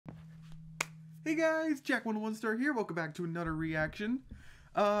Hey guys, Jack101 Star here. Welcome back to another reaction.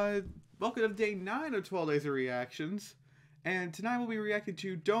 Welcome to day 9 of 12 Days of Reactions. And tonight we'll be reacting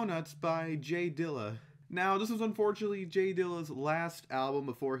to Donuts by Dilla. Now, this was unfortunately Dilla's last album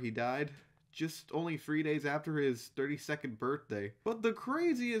before he died. Just only 3 days after his 32nd birthday. But the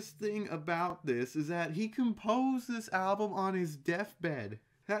craziest thing about this is that he composed this album on his deathbed.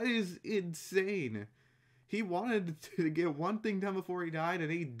 That is insane. He wanted to get one thing done before he died,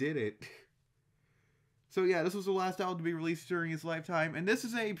 and he did it. So yeah, this was the last album to be released during his lifetime, and this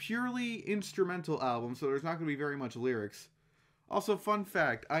is a purely instrumental album, so there's not going to be very much lyrics. Also, fun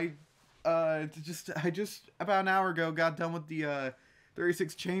fact, I just about an hour ago got done with the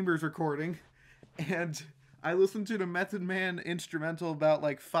 36 Chambers recording, and I listened to the Method Man instrumental about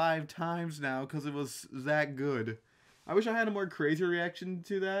like 5 times now because it was that good. I wish I had a more crazy reaction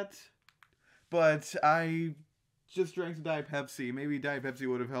to that, but I just drank some Diet Pepsi. Maybe Diet Pepsi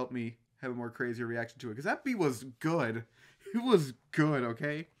would have helped me have a more crazy reaction to it, because that beat was good. It was good,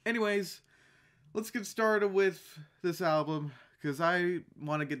 okay? Anyways, let's get started with this album, because I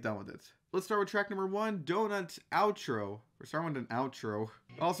want to get done with it. Let's start with track number 1, Donuts Outro. We're starting with an outro.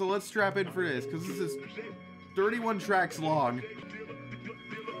 Also, let's strap in for this, because this is 31 tracks long.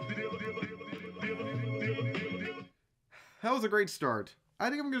 That was a great start. I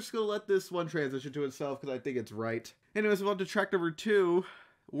think I'm just going to let this one transition to itself, because I think it's right. Anyways, we'll on to track number 2,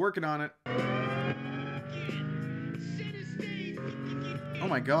 Working on It. Oh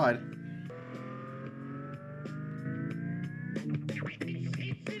my god.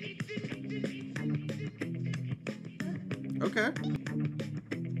 Okay.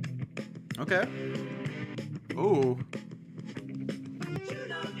 Okay. Oh.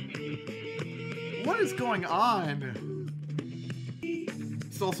 What is going on?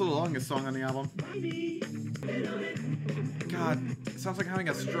 It's also the longest song on the album. God, it sounds like having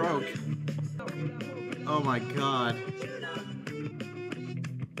a stroke. Oh my god.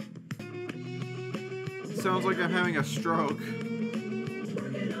 Sounds like I'm having a stroke.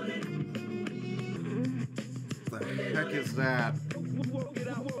 What the heck is that?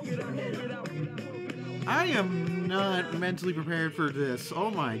 I am not mentally prepared for this.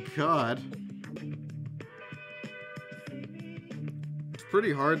 Oh my god. It's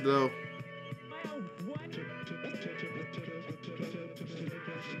pretty hard though.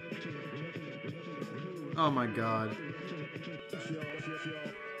 Oh my god.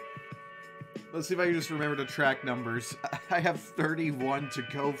 Let's see if I can just remember the track numbers. I have 31 to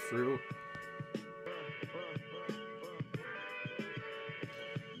go through.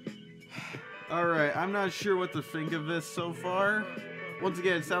 Alright, I'm not sure what to think of this so far. Once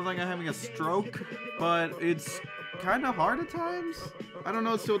again, it sounds like I'm having a stroke, but it's kind of hard at times. I don't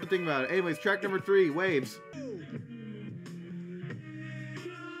know still what to think about it. Anyways, track number 3, Waves.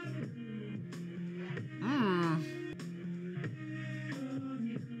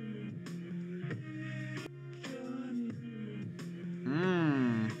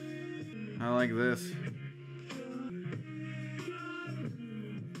 I like this.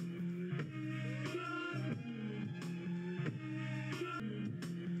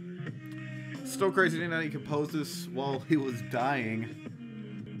 Still crazy to think that he composed this while he was dying.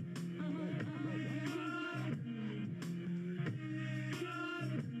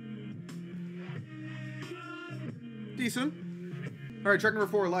 Decent. Alright, track number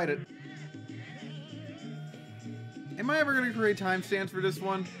 4, Light It. Am I ever going to create timestamps for this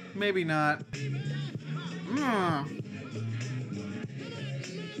one? Maybe not.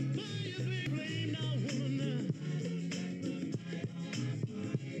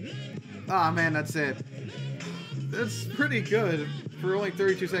 Ah, man, that's it. That's pretty good for only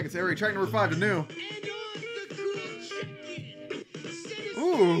 32 seconds. Alright, track number 5, The New.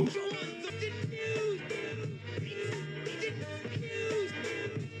 Ooh.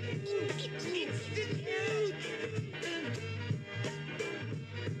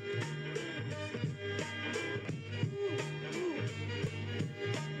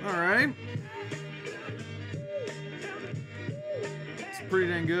 Alright. It's pretty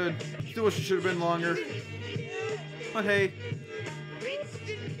dang good. Still wish it should have been longer. But hey.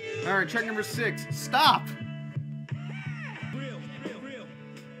 Alright, track number 6. Stop!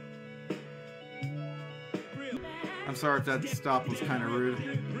 I'm sorry if that stop was kind of rude.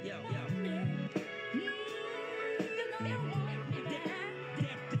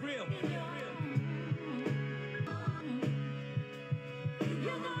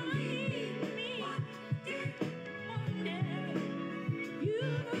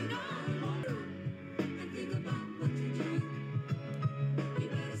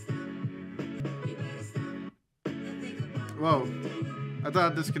 Whoa. I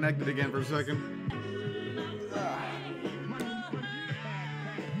thought it disconnected again for a second.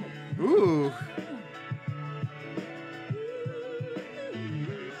 Ooh.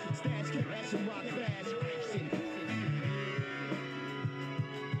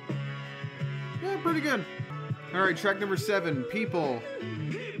 Yeah, pretty good. All right, track number 7, People.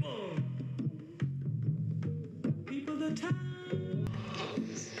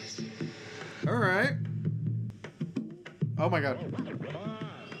 All right. Oh my God.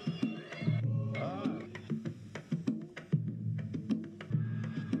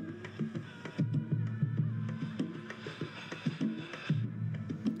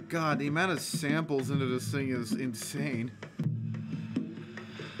 God, the amount of samples into this thing is insane.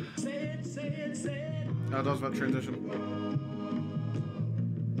 Oh, that was about transition.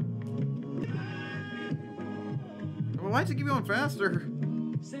 Well, why does it keep going faster?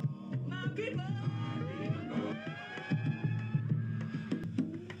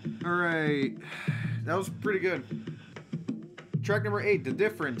 Alright. That was pretty good. Track number 8, The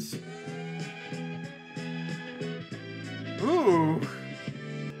Difference. Ooh.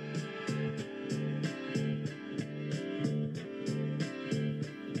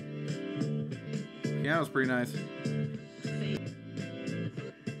 Yeah, that was pretty nice.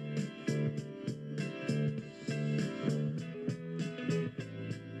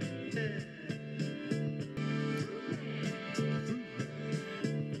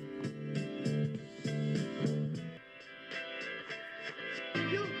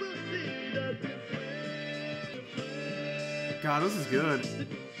 God, this is good.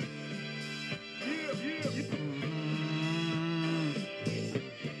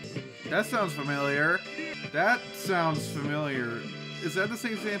 That sounds familiar. That sounds familiar. Is that the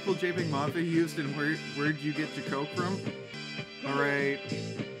same sample JPEG Mafia used in Where'd You Get Your Coke From? Alright.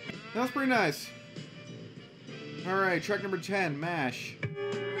 That was pretty nice. Alright, track number 10, MASH.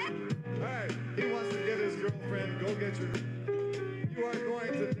 Alright, he wants to get his girlfriend, go get your... You are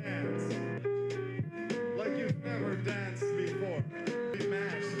going to dance. Like you've never danced before. Be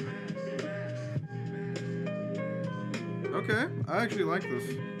mashed. Okay, I actually like this.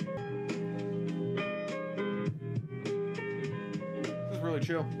 This is really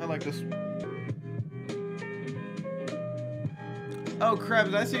chill. I like this. Oh crap,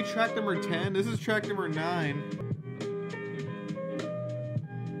 did I say track number 10? This is track number 9.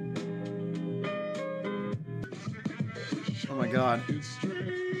 Oh my God.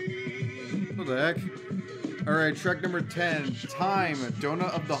 What the heck? Alright, track number 10. Time,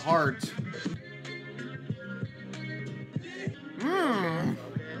 Donut of the Heart.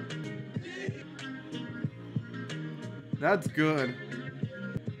 That's good.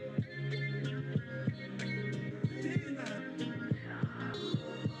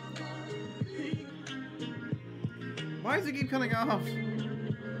 Why does it keep cutting off?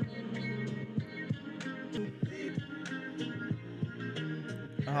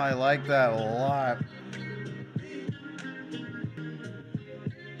 Oh, I like that a lot.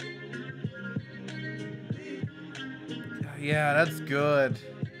 Yeah, that's good.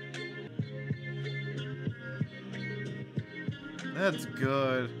 That's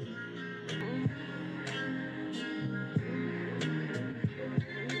good.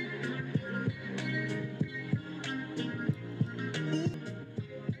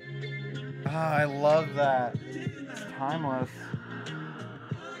 Ah, I love that. It's timeless.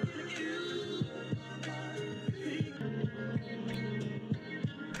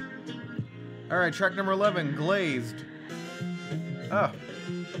 Alright, track number 11, Glazed. Oh.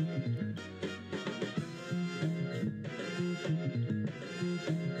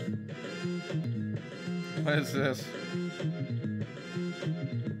 What is this?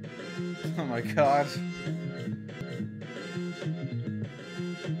 Oh my God.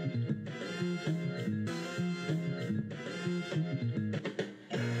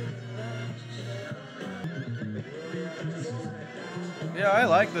 Yeah, I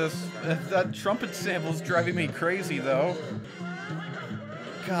like this. That trumpet sample's driving me crazy, though.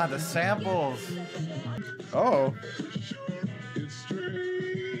 God, the samples. Oh.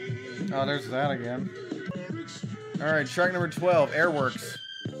 Oh, there's that again. Alright, track number 12, Airworks.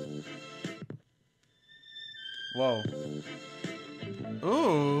 Whoa.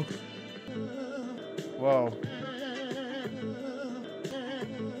 Ooh. Whoa.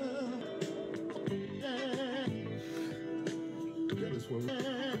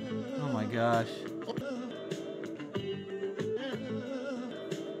 Oh my gosh.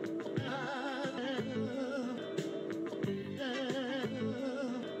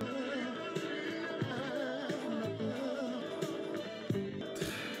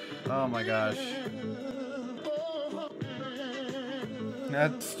 Oh my gosh.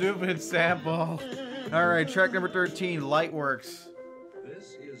 That stupid sample. Alright, track number 13, Lightworks.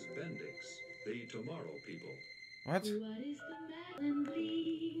 This is Bendix, the Tomorrow People. What? What is the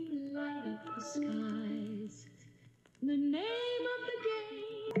gleam, light up the skies? The name of the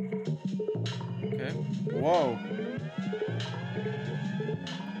game. Okay. Whoa.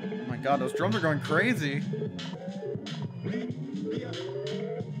 Oh my god, those drums are going crazy.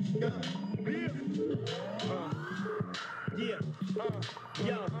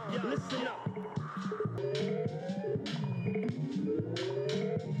 Listen up.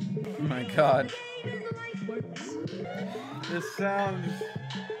 Oh my god. This sounds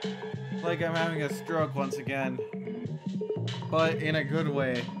like I'm having a stroke once again. But in a good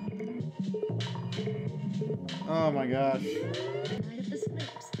way. Oh my gosh. Light up the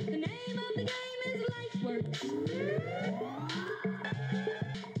slips. The name of the game is Lightworks.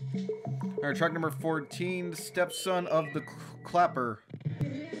 Alright, track number 14, Stepson of the Clapper.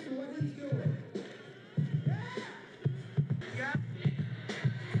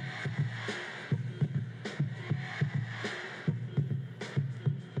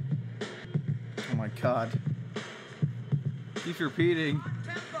 Oh my god. Keeps repeating.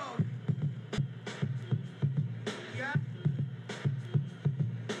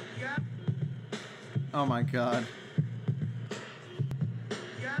 Oh my god.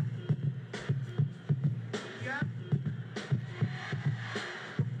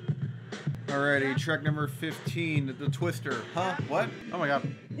 Alrighty, track number 15, The Twister. Huh? What? Oh my god.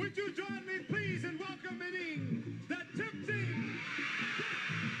 Would you join me, please, in welcoming the Tipsy?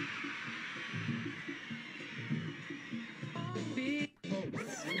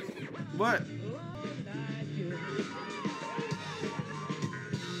 What?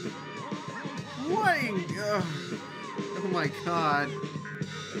 What? Ugh. Oh my god.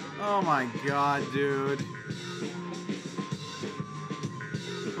 Oh my god, dude.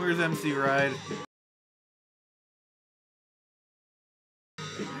 Where's MC Ride?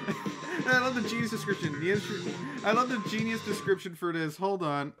 I love the genius description. I love the genius description for this. Hold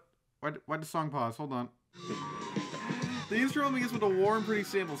on. Why the song pause? Hold on. The intro begins with a warm, pretty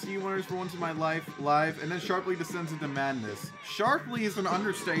sample. See you wonders for once in my life, live, and then sharply descends into madness. Sharply is an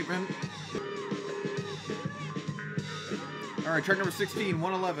understatement. Alright, track number 16,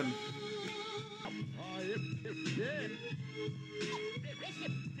 111.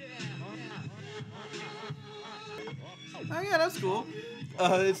 Oh yeah, that's cool.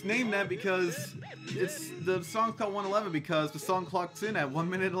 It's named that because the song's called 111 because the song clocks in at 1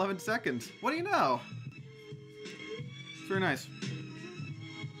 minute 11 seconds. What do you know? It's very nice.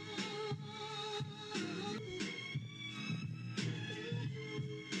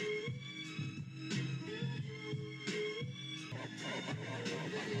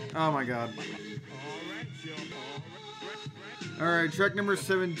 Oh my god. Alright, track number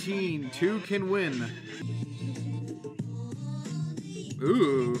 17, Two Can Win.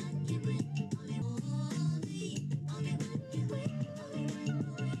 Ooh.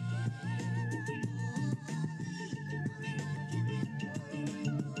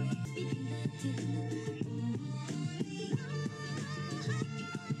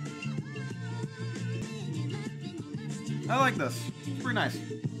 I like this. It's pretty nice.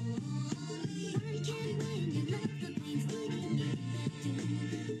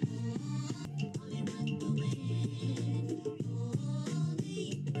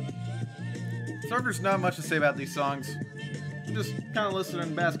 So there's not much to say about these songs. I'm just kind of listening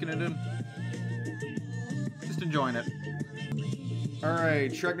and basking it in. Just enjoying it.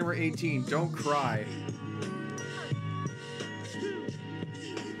 Alright, track number 18, Don't Cry.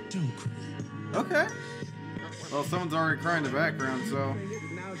 Don't cry. Okay. Well, someone's already crying in the background, so...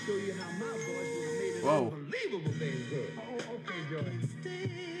 Now I'll show you how my voice would have made it Whoa. unbelievable thing good. Oh, okay, Joy.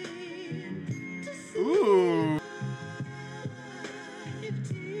 Ooh.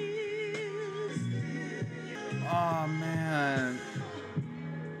 Oh, man.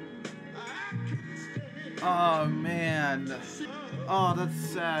 Oh, man. Oh, that's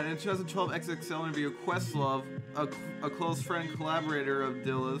sad. In 2012 XXL interview, Questlove, a close friend collaborator of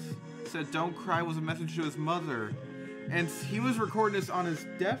Dilla's, said Don't Cry was a message to his mother. And he was recording this on his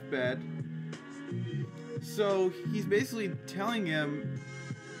deathbed. So he's basically telling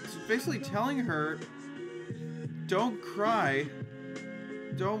her, don't cry.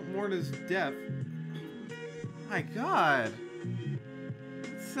 Don't mourn his death. My god.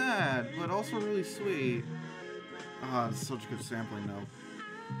 It's sad, but also really sweet. Ah, it's such good sampling though.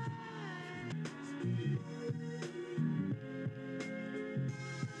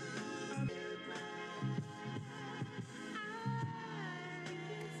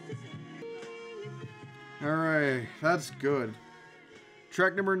 Alright, that's good.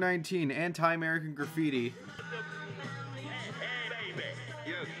 Track number 19, Anti-American Graffiti.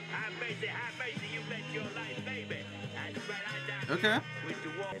 Okay.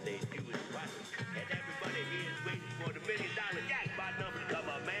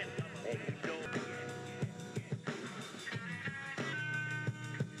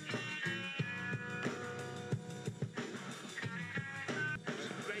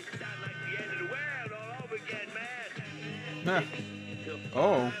 Huh.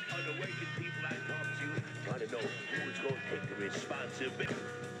 Oh.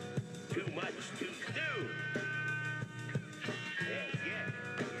 Too much too soon.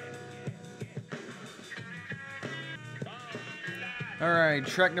 All right,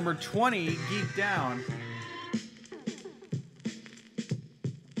 track number 20, Geek Down.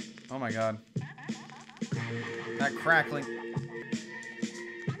 Oh my god. That crackling.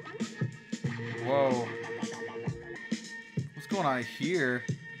 Whoa. What's going on here?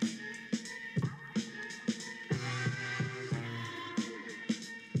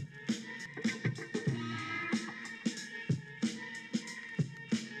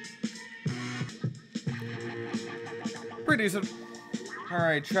 Pretty decent.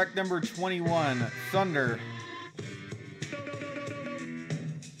 Alright, track number 21, Thunder.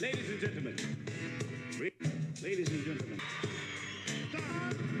 Ladies and gentlemen. Ladies and gentlemen.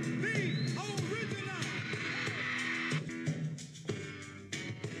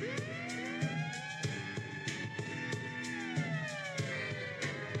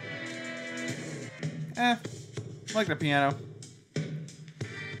 I like the piano.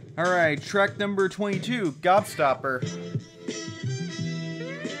 Alright, track number 22, Gobstopper.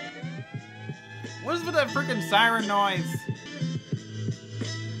 What is with that freaking siren noise?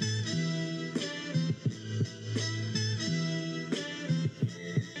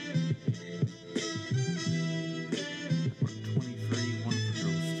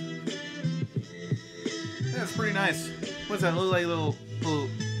 That's pretty nice. What's that? Look like little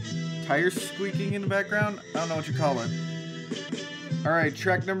tires squeaking in the background? I don't know what you call it. Alright,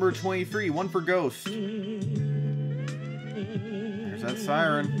 track number 23, One for Ghost. There's that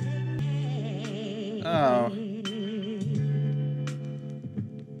siren. Oh.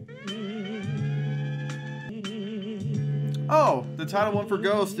 Oh, the title One for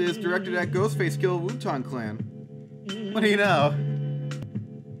Ghost is directed at Ghostface Kill Wu-Tang Clan. What do you know?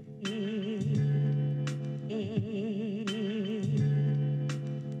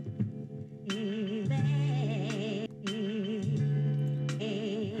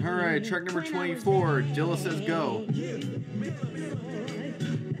 Alright, track number 24, Dilla Says Go.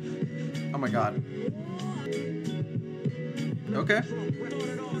 Oh my god. Okay.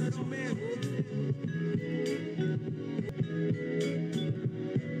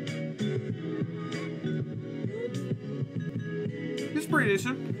 It's pretty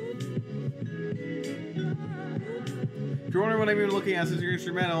decent. If you're wondering what I'm even looking at since your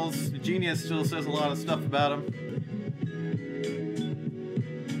instrumentals, Genius still says a lot of stuff about him.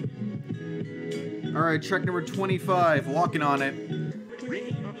 Alright, track number 25, Walking on It.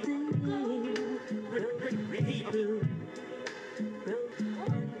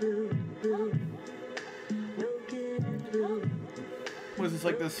 What is this,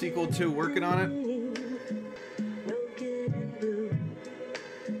 like the sequel to Working on It?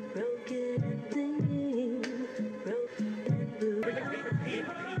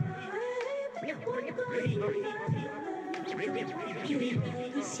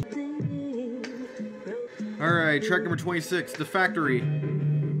 Alright, track number 26, The Factory.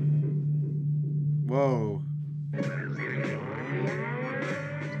 Whoa.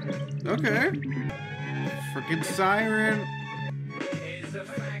 Okay. Freaking siren.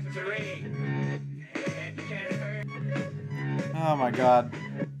 Oh my god.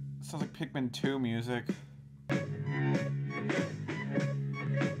 Sounds like Pikmin 2 music.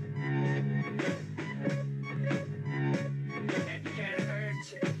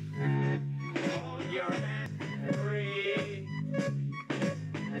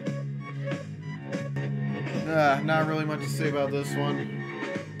 Not really much to say about this one.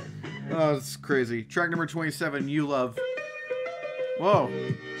 Oh, it's crazy. Track number 27, You Love. Whoa.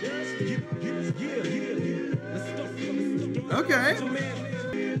 Okay.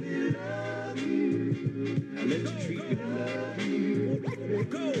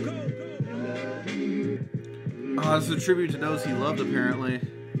 Oh, this is a tribute to those he loved, apparently.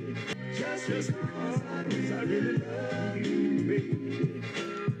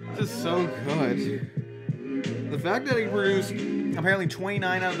 This is so good. The fact that he produced apparently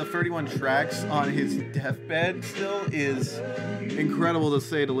 29 out of the 31 tracks on his deathbed still is incredible, to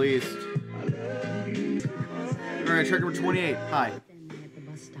say the least. Alright, track number 28, Hi.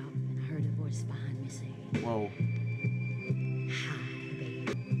 up and heard a voice behind me say, Whoa. "Hi,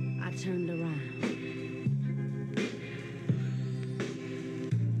 baby." I turned around.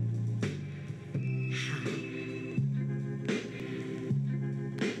 Hi.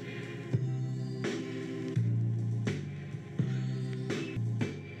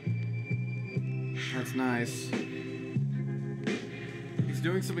 That's nice. He's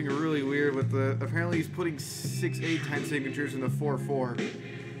doing something really weird with the... Apparently he's putting 6/8 time signatures in the 4/4,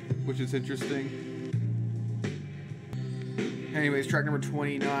 which is interesting. Anyways, track number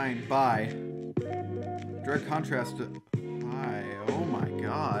 29, Bye. Direct contrast to... Bye. Oh my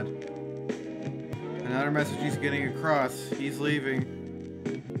god. Another message he's getting across. He's leaving.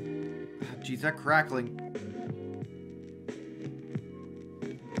 Jeez, that crackling.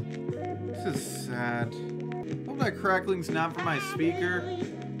 This is sad. Hope that crackling's not from my speaker.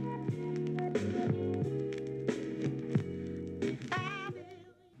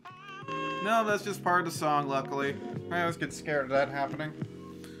 No, that's just part of the song, luckily. I always get scared of that happening.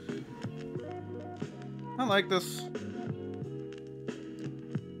 I like this.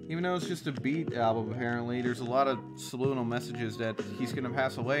 Even though it's just a beat album, apparently, there's a lot of subliminal messages that he's gonna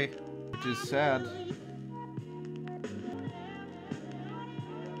pass away, which is sad.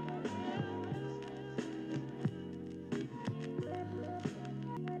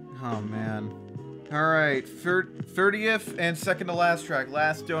 Oh man. Alright, 30th and second to last track,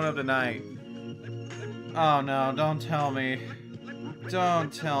 Last Donut of the Night. Oh no, don't tell me.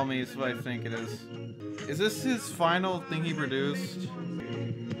 Don't tell me it's what I think it is. Is this his final thing he produced?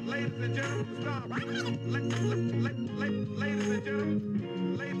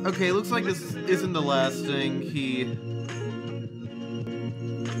 Okay, looks like this isn't the last thing he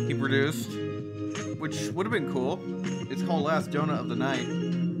produced, which would have been cool. It's called Last Donut of the Night.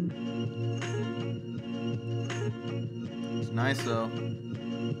 It's nice though.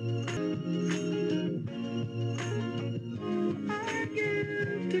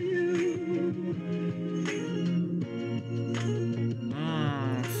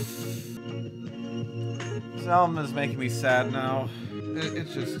 This album is making me sad now. It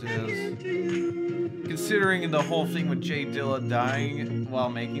just is. Considering the whole thing with J Dilla dying while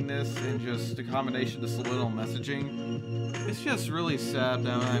making this, and just the combination of the subliminal messaging, it's just really sad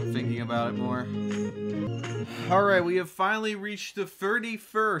now that I'm thinking about it more. Alright, we have finally reached the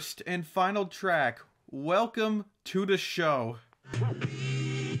 31st and final track. Welcome to the show. Welcome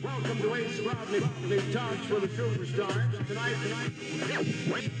to Ace Rodney, the charge for the superstars.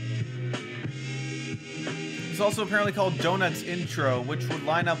 Tonight. It's also apparently called Donut's Intro, which would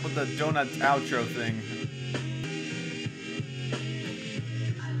line up with the Donut's Outro thing.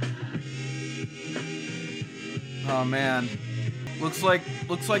 Oh man. Looks like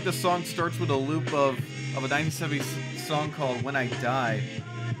the song starts with a loop of a 1970s song called When I Die.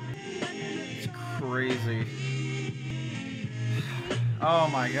 It's crazy. Oh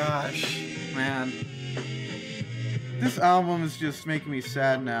my gosh, man. This album is just making me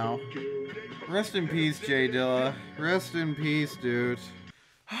sad now. Rest in peace, J Dilla. Rest in peace, dude.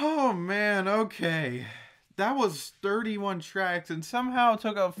 Oh man, okay. That was 31 tracks and somehow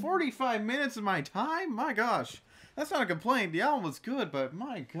took up 45 minutes of my time? My gosh. That's not a complaint. The album was good, but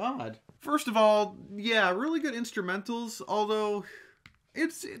my god. First of all, yeah, really good instrumentals, although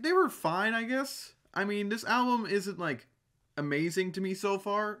they were fine, I guess. I mean, this album isn't like amazing to me so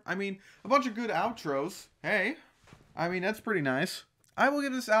far. I mean, a bunch of good outros. Hey, I mean, that's pretty nice. I will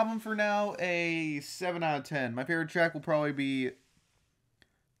give this album for now a 7 out of 10. My favorite track will probably be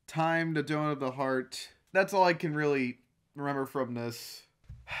Time, the Donut of the Heart. That's all I can really remember from this.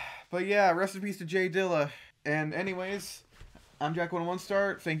 But yeah, rest in peace to J Dilla. And anyways, I'm Jack 101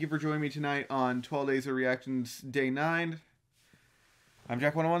 Star. Thank you for joining me tonight on 12 Days of Reactions Day 9. I'm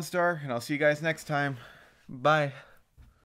Jack 101 Star, and I'll see you guys next time. Bye.